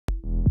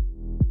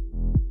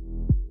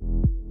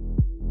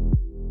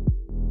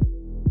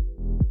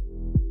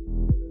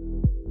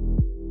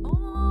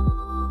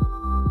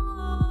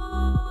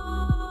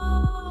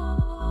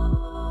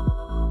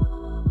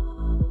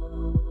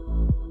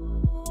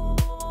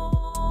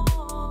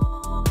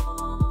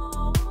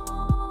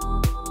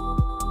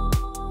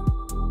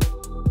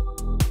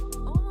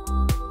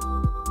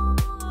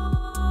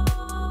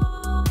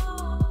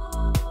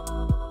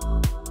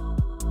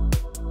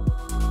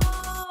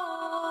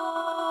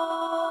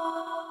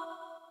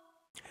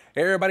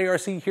Hey everybody,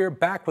 RC here,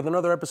 back with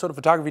another episode of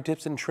Photography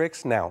Tips and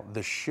Tricks. Now,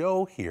 the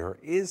show here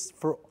is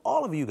for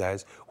all of you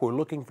guys who are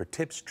looking for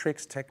tips,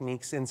 tricks,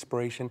 techniques,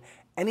 inspiration,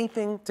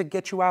 anything to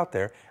get you out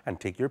there and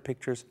take your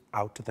pictures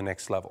out to the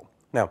next level.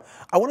 Now,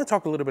 I want to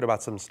talk a little bit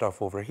about some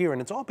stuff over here,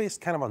 and it's all based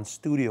kind of on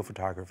studio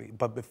photography.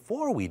 But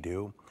before we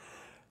do,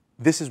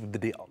 this is the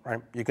deal,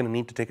 right? You're going to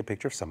need to take a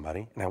picture of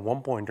somebody, and at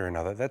one point or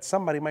another, that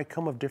somebody might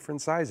come of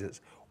different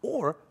sizes,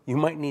 or you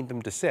might need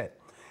them to sit.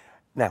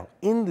 Now,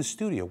 in the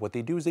studio, what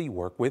they do is they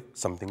work with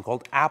something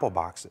called Apple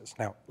boxes.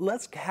 Now,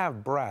 let's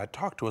have Brad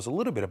talk to us a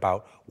little bit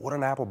about what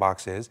an Apple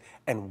box is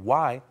and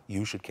why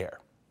you should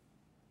care.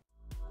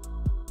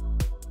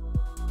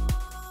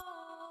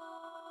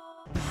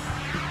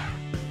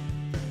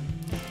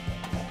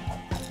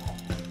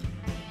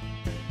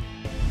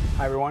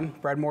 Hi everyone,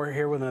 Brad Moore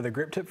here with another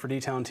grip tip for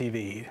Detail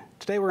TV.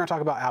 Today we're going to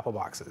talk about Apple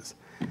boxes.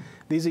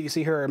 These that you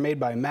see here are made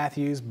by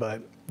Matthews,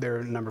 but there are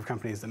a number of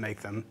companies that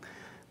make them.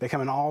 They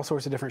come in all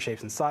sorts of different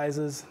shapes and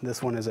sizes.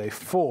 This one is a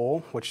full,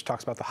 which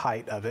talks about the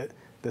height of it.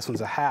 This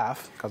one's a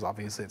half, because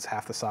obviously it's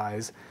half the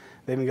size.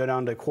 They even go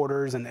down to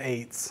quarters and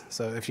eighths,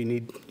 so if you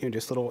need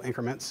just little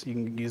increments, you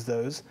can use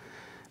those.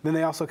 Then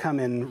they also come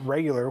in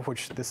regular,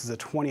 which this is a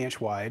 20-inch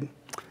wide.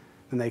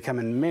 Then they come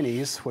in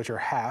minis, which are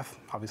half,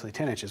 obviously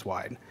 10 inches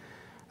wide.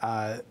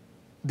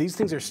 These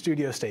things are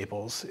studio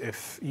staples.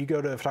 If you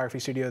go to a photography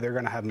studio, they're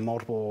going to have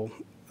multiples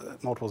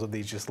of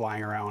these just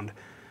lying around.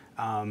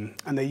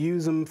 And they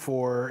use them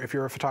for if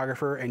you're a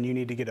photographer and you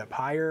need to get up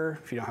higher.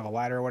 If you don't have a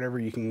ladder or whatever,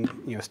 you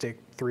can stick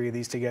 3 of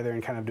these together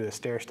and kind of do a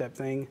stair step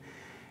thing.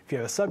 If you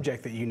have a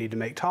subject that you need to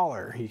make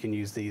taller, you can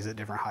use these at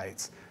different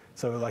heights.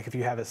 So like if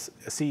you have a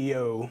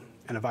CEO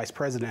and a vice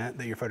president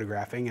that you're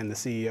photographing, and the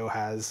CEO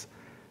has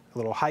a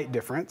little height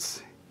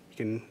difference,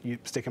 you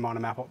stick him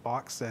on a Apple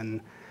box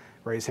and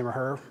raise him or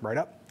her right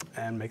up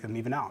and make them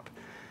even out.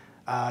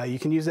 You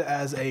can use it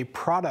as a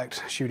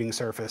product shooting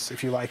surface.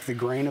 If you like the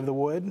grain of the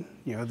wood,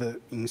 you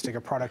can stick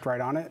a product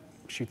right on it,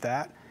 shoot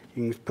that.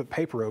 You can put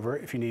paper over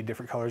it. If you need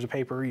different colors of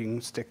paper, you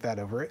can stick that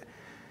over it.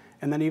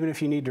 And then even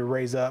if you need to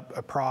raise up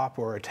a prop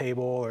or a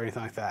table or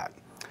anything like that.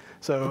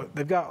 So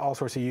they've got all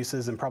sorts of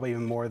uses, and probably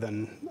even more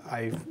than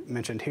I've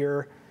mentioned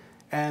here.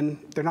 And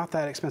they're not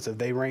that expensive.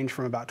 They range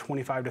from about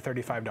 $25 to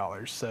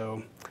 $35.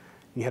 So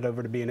you head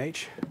over to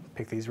B&H,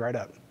 pick these right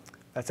up.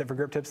 That's it for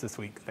Grip Tips this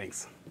week.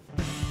 Thanks.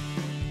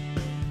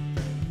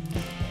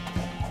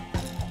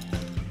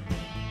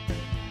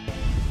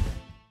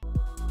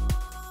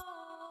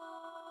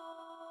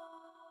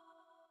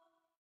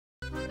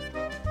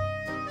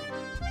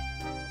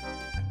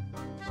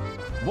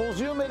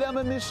 Bonjour mesdames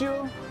et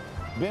messieurs,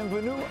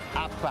 bienvenue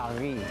à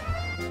Paris.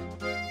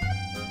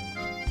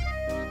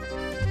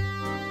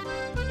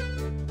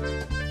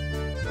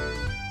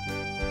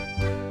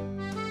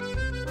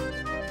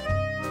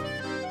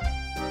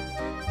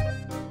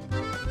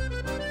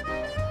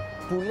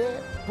 Poulet,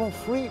 pommes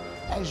frites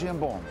et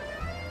jambon.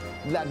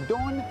 La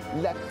donne,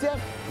 la tête,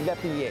 la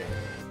pillée.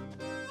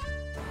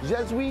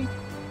 Je suis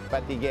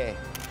fatigué.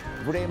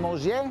 Voulez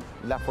manger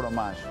la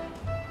fromage.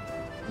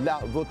 La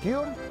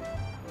voiture,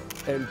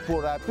 elle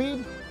pour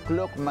rapide,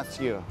 cloque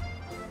monsieur.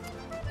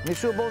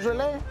 Monsieur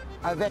Beaujolais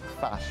avec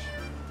fâche.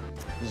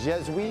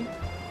 Je suis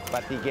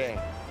fatigué.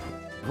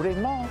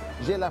 Vraiment,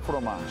 j'ai la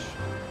fromage.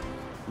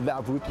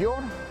 La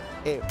voiture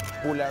est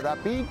pour la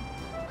rapide,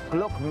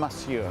 cloque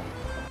monsieur.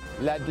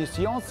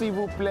 L'addition, s'il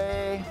vous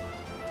plaît.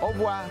 Au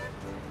revoir.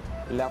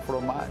 La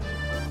fromage.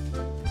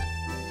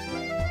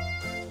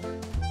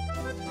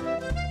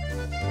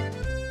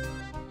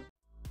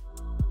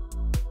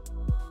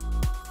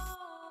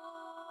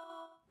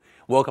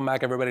 Welcome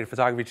back, everybody, to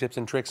Photography Tips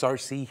and Tricks.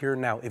 RC here.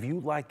 Now, if you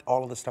liked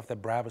all of the stuff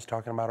that Brad was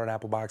talking about on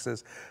Apple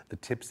boxes, the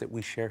tips that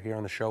we share here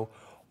on the show,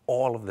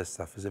 all of this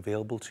stuff is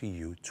available to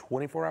you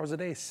 24 hours a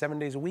day, 7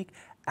 days a week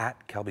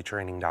at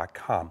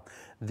kelbytraining.com.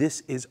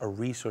 This is a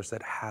resource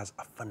that has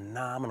a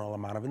phenomenal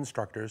amount of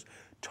instructors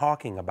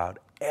talking about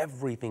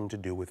everything to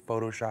do with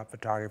Photoshop,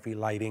 photography,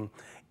 lighting.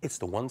 It's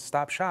the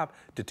one-stop shop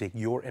to take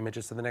your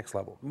images to the next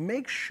level.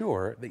 Make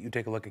sure that you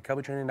take a look at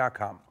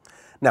kelbytraining.com.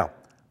 Now,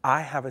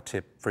 I have a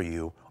tip for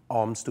you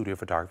on studio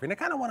photography, and I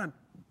kind of want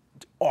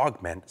to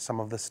augment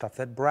some of the stuff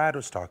that Brad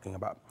was talking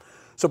about.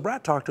 So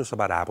Brad talked to us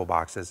about Apple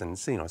boxes and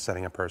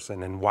setting a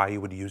person and why you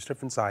would use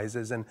different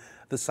sizes and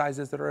the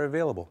sizes that are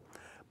available.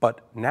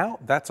 But now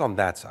that's on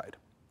that side.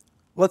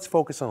 Let's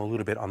focus on a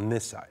little bit on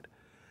this side.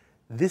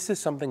 This is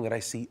something that I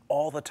see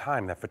all the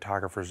time that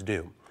photographers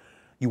do.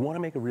 You want to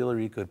make a really,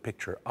 really good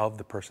picture of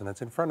the person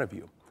that's in front of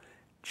you.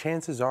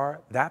 Chances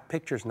are that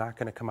picture is not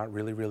going to come out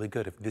really, really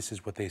good if this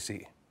is what they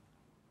see.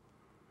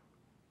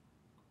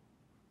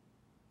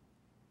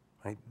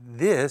 Right?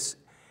 This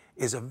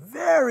is a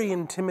very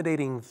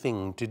intimidating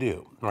thing to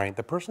do, right?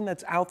 The person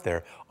that's out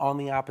there on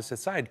the opposite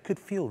side could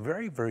feel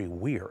very, very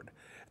weird.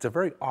 It's a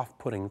very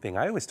off-putting thing.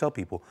 I always tell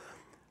people,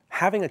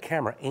 having a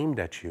camera aimed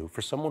at you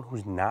for someone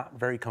who's not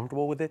very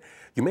comfortable with it,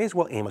 you may as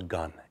well aim a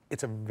gun.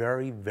 It's a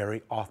very,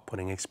 very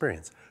off-putting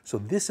experience. So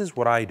this is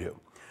what I do.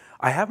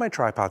 I have my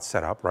tripod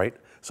set up, right?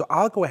 So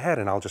I'll go ahead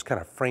and I'll just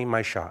kind of frame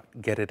my shot,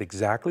 get it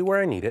exactly where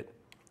I need it,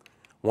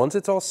 Once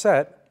it's all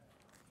set,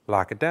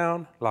 lock it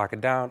down,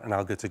 and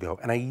I'll good to go.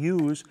 And I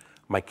use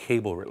my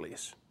cable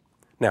release.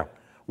 Now,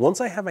 once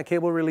I have my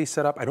cable release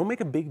set up, I don't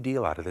make a big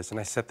deal out of this, and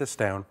I set this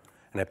down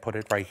and I put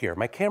it right here.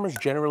 My camera's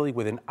generally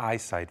within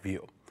eyesight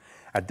view.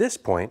 At this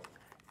point,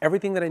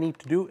 everything that I need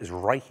to do is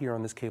right here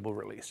on this cable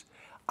release.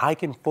 I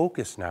can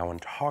focus now on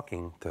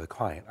talking to the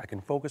client. I can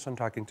focus on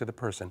talking to the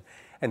person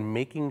and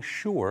making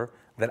sure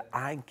that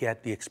I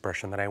get the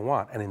expression that I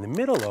want. And in the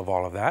middle of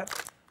all of that,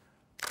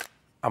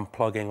 I'm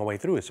plugging away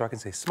through it. So I can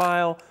say,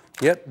 smile,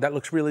 yep, that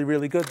looks really,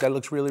 really good. That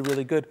looks really,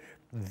 really good.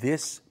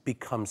 This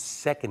becomes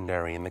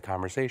secondary in the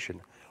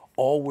conversation.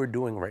 All we're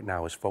doing right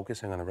now is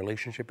focusing on the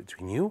relationship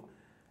between you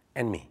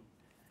and me.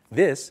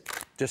 This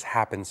just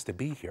happens to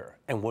be here.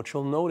 And what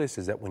you'll notice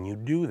is that when you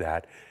do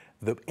that,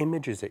 the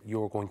images that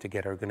you're going to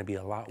get are going to be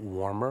a lot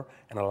warmer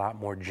and a lot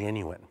more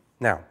genuine.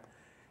 Now,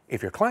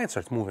 if your client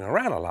starts moving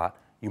around a lot,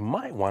 you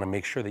might want to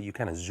make sure that you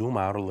kind of zoom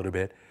out a little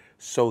bit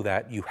so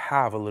that you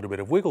have a little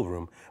bit of wiggle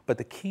room. But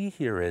the key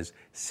here is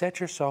set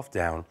yourself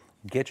down,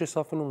 get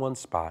yourself in one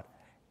spot.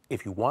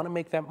 If you want to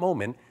make that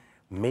moment,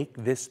 make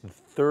this the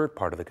third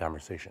part of the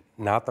conversation,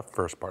 not the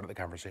first part of the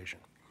conversation.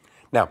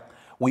 Now,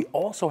 we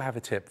also have a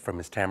tip from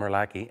Ms. Tamara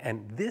Lackey,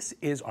 and this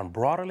is on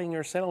broadening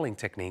your selling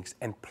techniques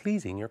and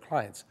pleasing your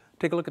clients.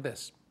 Take a look at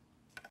this.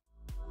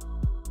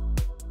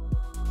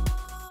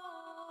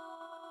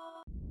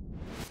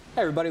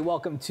 Hey everybody,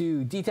 welcome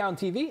to D-Town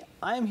TV.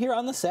 I am here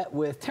on the set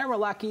with Tamara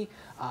Lackey,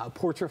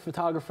 portrait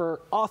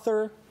photographer,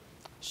 author,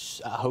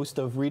 host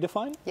of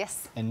Redefine.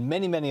 Yes. And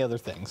many, many other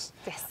things.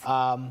 Yes.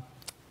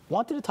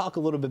 Wanted to talk a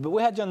little bit, but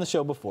we had you on the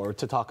show before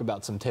to talk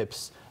about some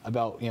tips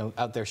about,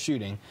 out there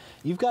shooting.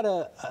 You've got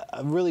a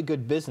really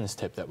good business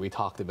tip that we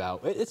talked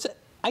about.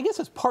 I guess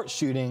it's part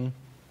shooting,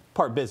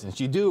 part business.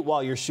 You do it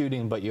while you're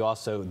shooting, but you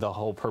also, the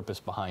whole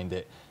purpose behind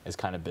it is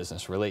kind of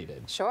business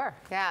related. Sure,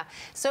 yeah.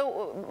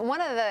 So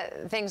one of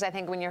the things I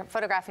think when you're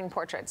photographing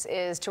portraits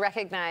is to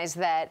recognize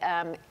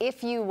that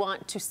if you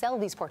want to sell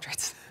these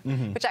portraits,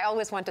 which I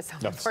always want to sell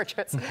my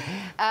portraits.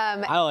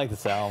 I don't like to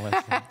sell.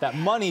 That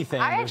money thing,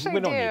 I actually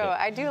we don't do. need it.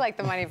 I do like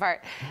the money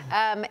part.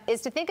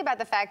 Is to think about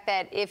the fact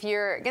that if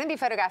you're going to be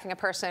photographing a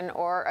person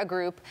or a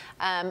group,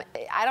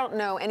 I don't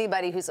know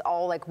anybody who's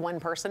all like one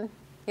person.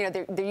 They're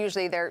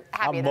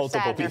happy, they're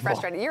sad, they're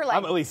frustrated. You're like,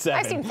 I'm at least 7.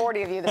 I've seen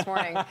 40 of you this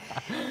morning.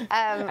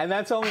 And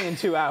that's only in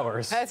 2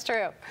 hours. That's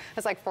true.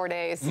 That's like 4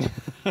 days.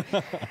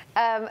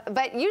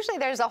 But usually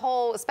there's a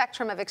whole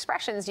spectrum of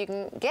expressions you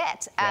can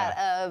get out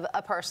of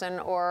a person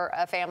or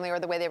a family or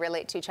the way they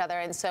relate to each other.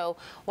 And so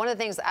one of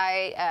the things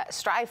I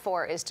strive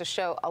for is to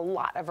show a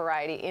lot of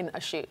variety in a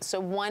shoot. So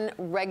one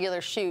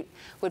regular shoot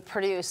would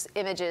produce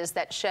images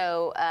that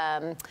show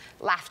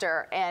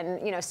laughter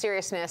and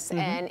seriousness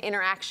and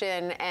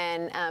interaction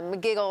and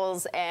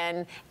giggles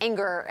and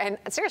anger and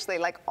seriously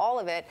like all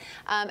of it,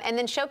 and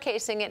then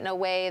showcasing it in a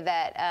way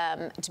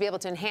that to be able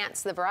to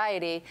enhance the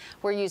variety,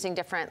 we're using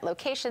different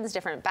locations,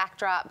 different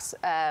backdrops,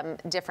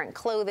 different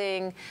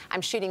clothing.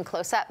 I'm shooting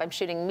close up, I'm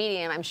shooting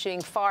medium, I'm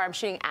shooting far, I'm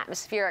shooting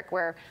atmospheric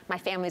where my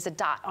family's a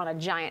dot on a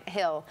giant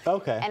hill.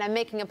 Okay. And I'm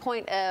making a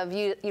point of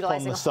utilizing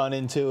pulling the sun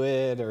into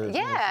it, or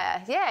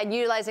and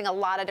utilizing a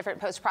lot of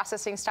different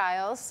post-processing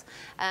styles,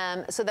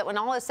 so that when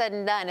all is said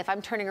and done, if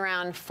I'm turning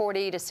around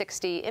 40 to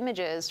 60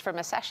 images from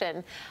a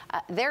session,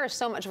 there is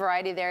so much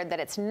variety there that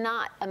it's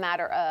not a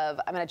matter of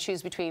I'm going to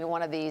choose between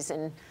one of these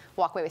and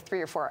walk away with 3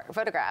 or 4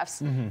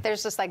 photographs.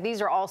 There's just like, these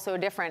are all so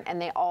different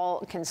and they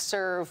all can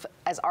serve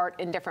as art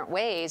in different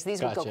ways.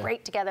 These would go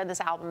great together in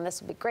this album.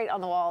 This would be great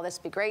on the wall. This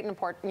would be great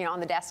in on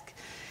the desk,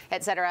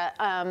 etc.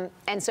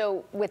 And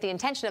so with the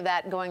intention of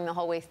that going the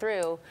whole way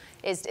through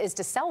is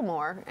to sell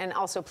more and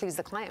also please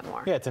the client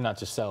more. Yeah, to not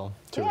just sell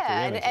 2 or 3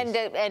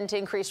 images. and to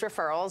increase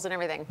referrals and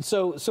everything.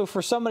 So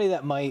for somebody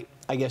that might,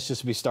 I guess,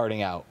 just be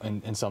starting out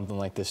in something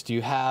like this, do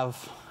you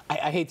have,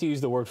 I hate to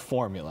use the word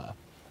formula,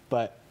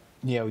 but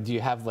do you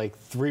have like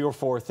 3 or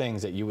 4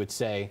 things that you would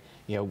say,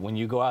 when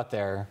you go out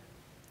there,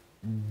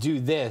 do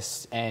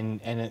this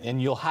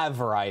and you'll have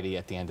variety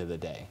at the end of the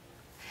day?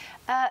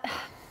 And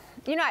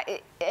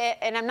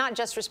I'm not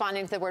just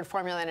responding to the word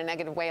formula in a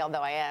negative way,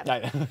 although I am.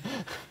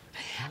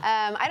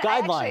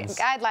 Guidelines.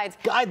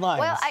 Guidelines.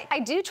 Well, I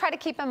do try to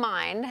keep in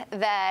mind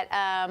that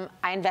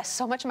I invest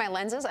so much in my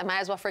lenses, I might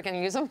as well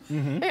freaking use them,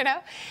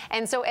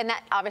 And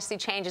that obviously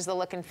changes the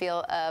look and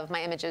feel of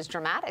my images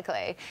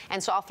dramatically.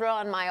 And so I'll throw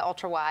on my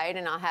ultra wide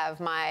and I'll have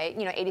my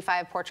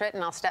 85 portrait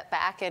and I'll step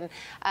back and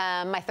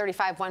my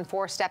 35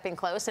 1.4 stepping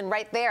close. And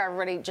right there, I've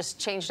already just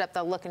changed up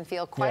the look and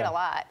feel quite a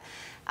lot.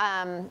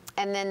 And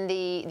then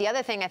the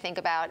other thing I think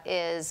about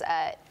is,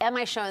 am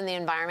I showing the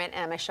environment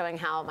and am I showing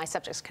how my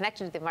subject's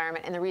connected to the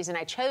environment and the reason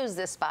I chose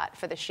this spot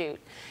for the shoot?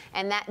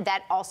 And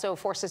that also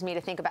forces me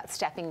to think about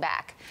stepping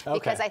back.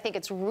 Because I think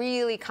it's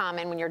really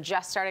common when you're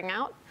just starting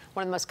out,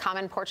 one of the most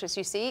common portraits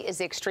you see is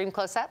the extreme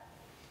close-up.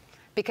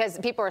 because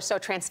people are so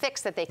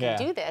transfixed that they can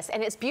do this,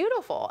 and it's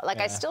beautiful. Like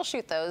I Yeah. still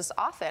shoot those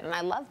often, and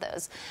I love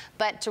those.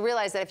 But to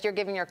realize that if you're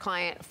giving your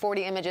client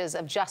 40 images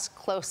of just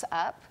close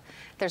up,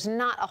 there's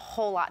not a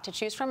whole lot to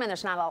choose from, and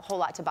there's not a whole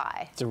lot to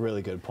buy. It's a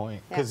really good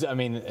point. Yeah. Because, I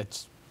mean,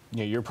 it's, you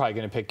know, you're probably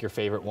going to pick your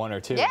favorite one or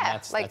two. Yeah, and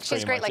that's like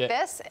she's pretty great much like it.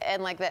 this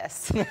and like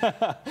this.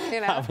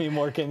 You know? How many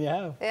more can you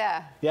have?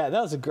 Yeah. Yeah,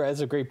 that's a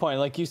great point.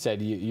 Like you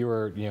said, you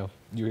were, you know,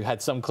 you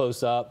had some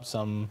close up,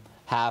 some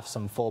half,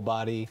 some full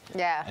body.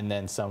 Yeah. And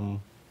then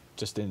some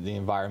just in the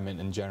environment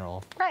in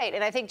general. Right,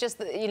 and I think just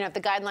you know, if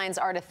the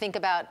guidelines are to think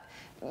about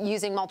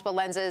using multiple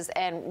lenses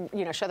and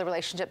you know, show the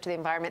relationship to the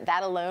environment,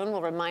 that alone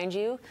will remind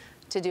you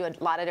to do a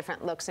lot of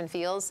different looks and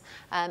feels,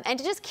 and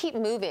to just keep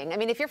moving. I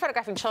mean, if you're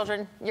photographing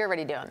children, you're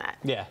already doing that.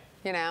 Yeah.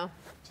 You know.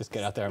 Just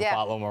get out there and Yeah.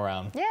 follow them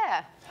around.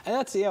 Yeah. And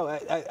that's, you know,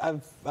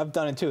 I've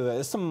done it too.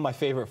 That's some of my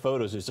favorite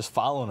photos is just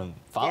following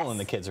Yes.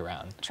 the kids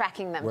around.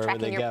 Tracking them, Wherever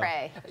tracking they your go.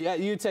 prey. Yeah,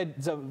 you said,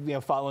 you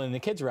know, following the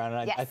kids around,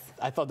 and Yes.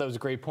 I thought that was a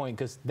great point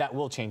because that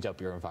will change up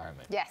your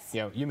environment. Yes.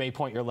 You know, you may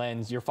point your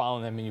lens, you're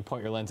following them, and you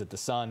point your lens at the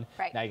sun.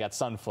 Right. Now you got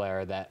sun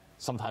flare that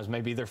sometimes may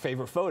be their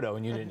favorite photo,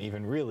 and you didn't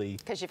even really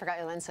Because you forgot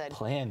your lens hood.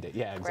 planned it.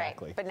 Yeah,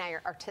 exactly. Right, but now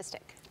you're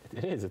artistic.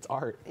 It is. It's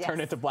art. Yes.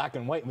 Turn it to black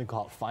and white, and we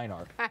call it fine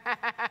art.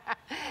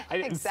 I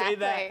didn't say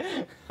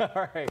Exactly. that.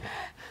 All right.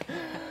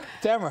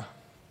 Tamara,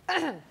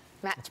 Matt,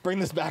 let's bring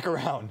this back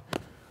around.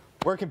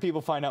 Where can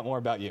people find out more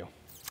about you?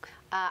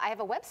 I have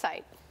a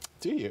website.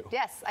 Do you?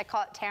 Yes, I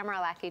call it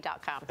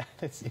tamaralackey.com.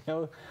 It's, you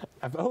know,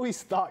 I've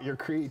always thought your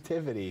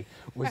creativity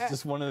was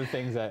just one of the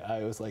things that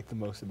I always liked the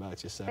most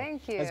about you. So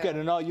Thank you. That's good.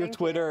 And all your Thank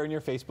Twitter and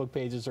your Facebook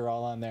pages are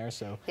all on there.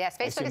 So Yes,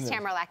 I Facebook assume is that-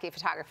 Tamara Lackey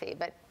Photography,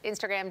 but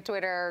Instagram,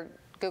 Twitter,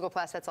 Google+,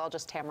 that's all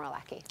just Tamara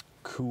Lackey.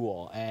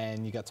 Cool.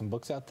 And you got some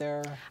books out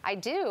there? I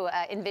do.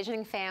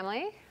 Envisioning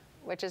Family,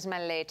 which is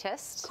my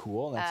latest.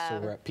 Cool. That's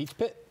over at Peach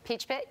Pit.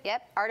 Peach Pit,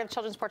 yep. Art of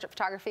Children's Portrait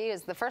Photography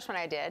is the first one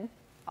I did.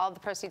 All the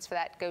proceeds for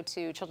that go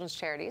to children's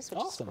charities, which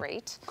Awesome. is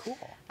great. Cool.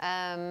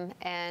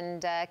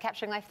 And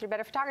Capturing Life Through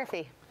Better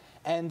Photography.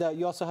 And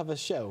you also have a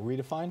show,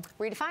 Redefine?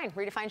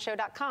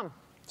 redefineshow.com.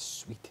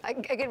 Sweet.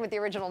 Again, with the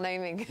original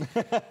naming.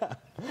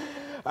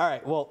 All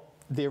right. Well,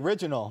 the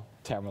original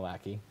Tamara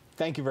Lackey,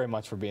 thank you very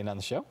much for being on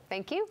the show.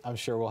 Thank you. I'm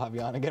sure we'll have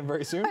you on again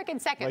very soon. Like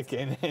in seconds.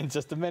 Like in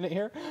just a minute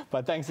here.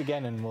 But thanks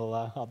again, and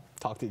I'll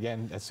talk to you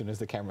again as soon as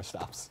the camera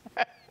stops.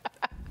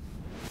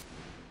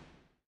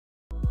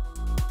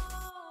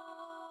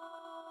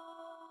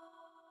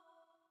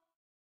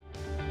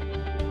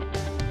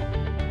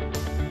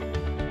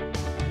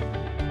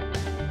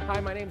 Hi,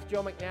 my name's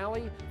Joe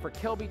McNally. For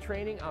Kelby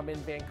Training, I'm in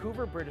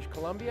Vancouver, British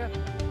Columbia.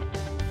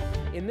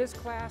 In this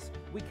class,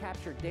 we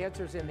capture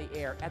dancers in the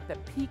air at the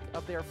peak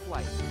of their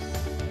flight.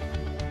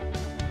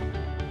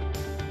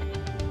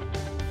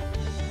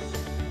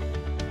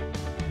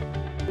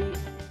 We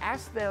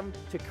ask them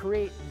to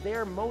create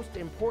their most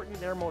important,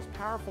 their most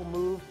powerful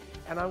move,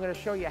 and I'm going to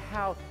show you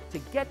how to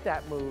get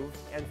that move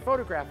and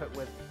photograph it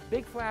with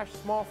big flash,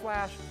 small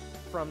flash,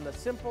 from the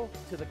simple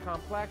to the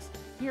complex.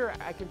 Here,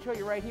 I can show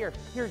you right here.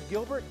 Here's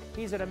Gilbert.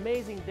 He's an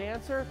amazing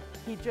dancer.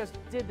 He just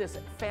did this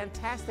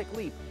fantastic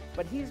leap,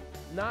 but he's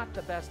not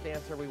the best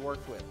dancer we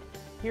worked with.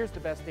 Here's the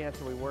best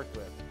dancer we worked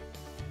with.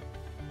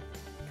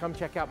 Come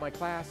check out my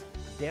class,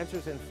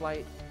 Dancers in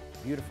Flight,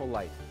 Beautiful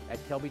Light, at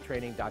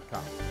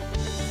kelbytraining.com.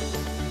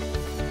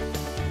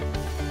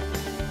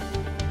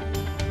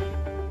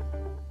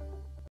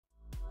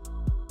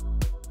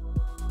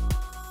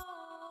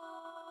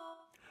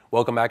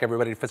 Welcome back,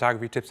 everybody, to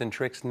Photography Tips and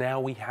Tricks. Now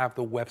we have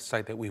the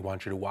website that we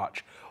want you to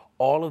watch.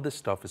 All of this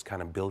stuff is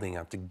kind of building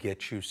up to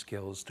get you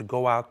skills to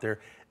go out there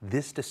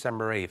this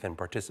December 8th and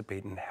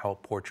participate in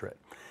Help Portrait.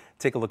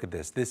 Take a look at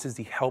this. This is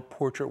the Help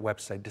Portrait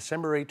website,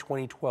 December 8,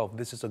 2012.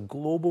 This is a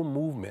global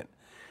movement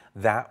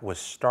that was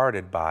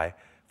started by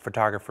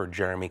photographer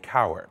Jeremy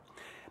Cower.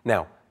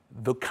 Now,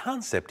 the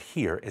concept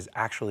here is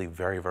actually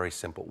very, very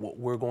simple. What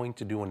we're going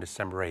to do on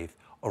December 8th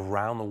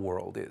around the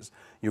world is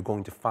you're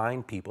going to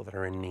find people that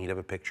are in need of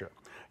a picture.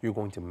 You're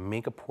going to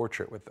make a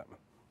portrait with them.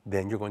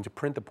 Then you're going to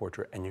print the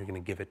portrait and you're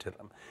going to give it to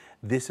them.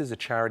 This is a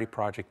charity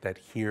project that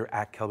here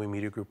at Kelby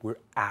Media Group we're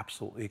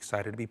absolutely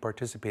excited to be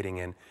participating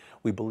in.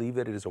 We believe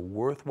that it is a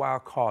worthwhile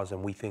cause,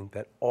 and we think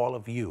that all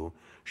of you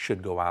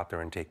should go out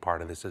there and take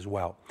part of this as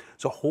well.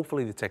 So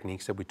hopefully the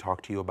techniques that we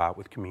talked to you about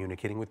with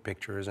communicating with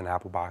pictures and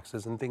Apple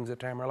boxes and things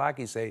that Tamara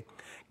Lackey say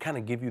kind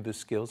of give you the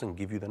skills and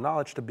give you the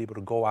knowledge to be able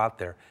to go out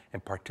there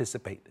and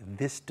participate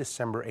this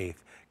December 8th.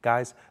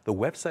 Guys, the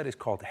website is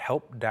called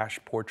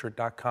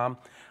help-portrait.com.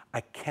 I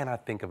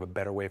cannot think of a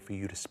better way for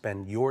you to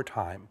spend your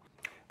time.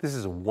 This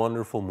is a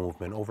wonderful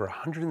movement. Over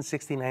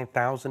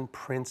 169,000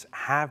 prints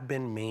have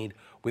been made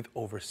with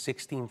over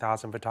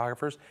 16,000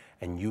 photographers,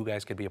 and you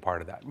guys could be a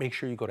part of that. Make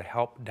sure you go to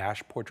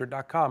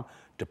help-portrait.com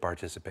to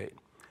participate.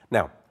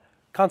 Now,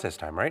 contest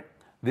time, right?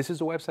 This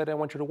is a website I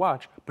want you to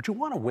watch, but you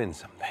want to win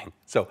something.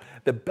 So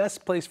the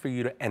best place for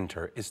you to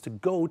enter is to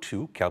go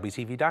to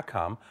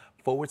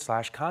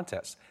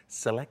kelbytv.com/contest.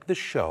 Select the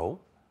show,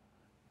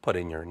 put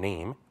in your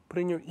name, put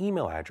in your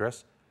email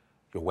address,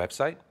 your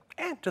website,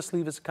 and just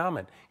leave us a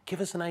comment.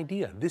 Give us an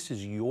idea. This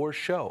is your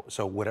show.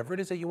 So whatever it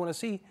is that you want to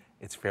see,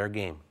 it's fair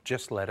game.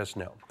 Just let us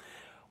know.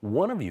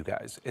 One of you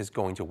guys is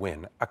going to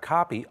win a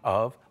copy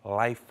of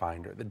Life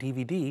Finder, the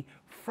DVD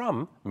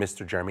from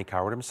Mr. Jeremy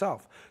Coward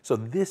himself. So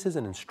this is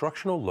an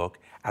instructional look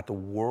at the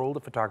world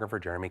of photographer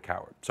Jeremy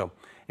Coward. So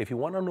if you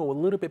want to know a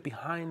little bit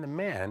behind the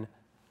man,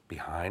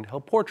 behind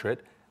Help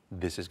Portrait,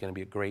 this is going to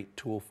be a great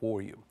tool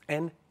for you.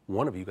 And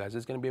one of you guys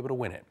is going to be able to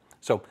win it.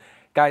 So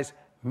guys,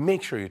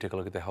 make sure you take a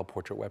look at the Help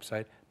Portrait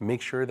website.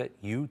 Make sure that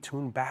you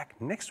tune back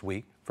next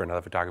week for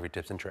another photography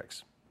tips and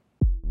tricks.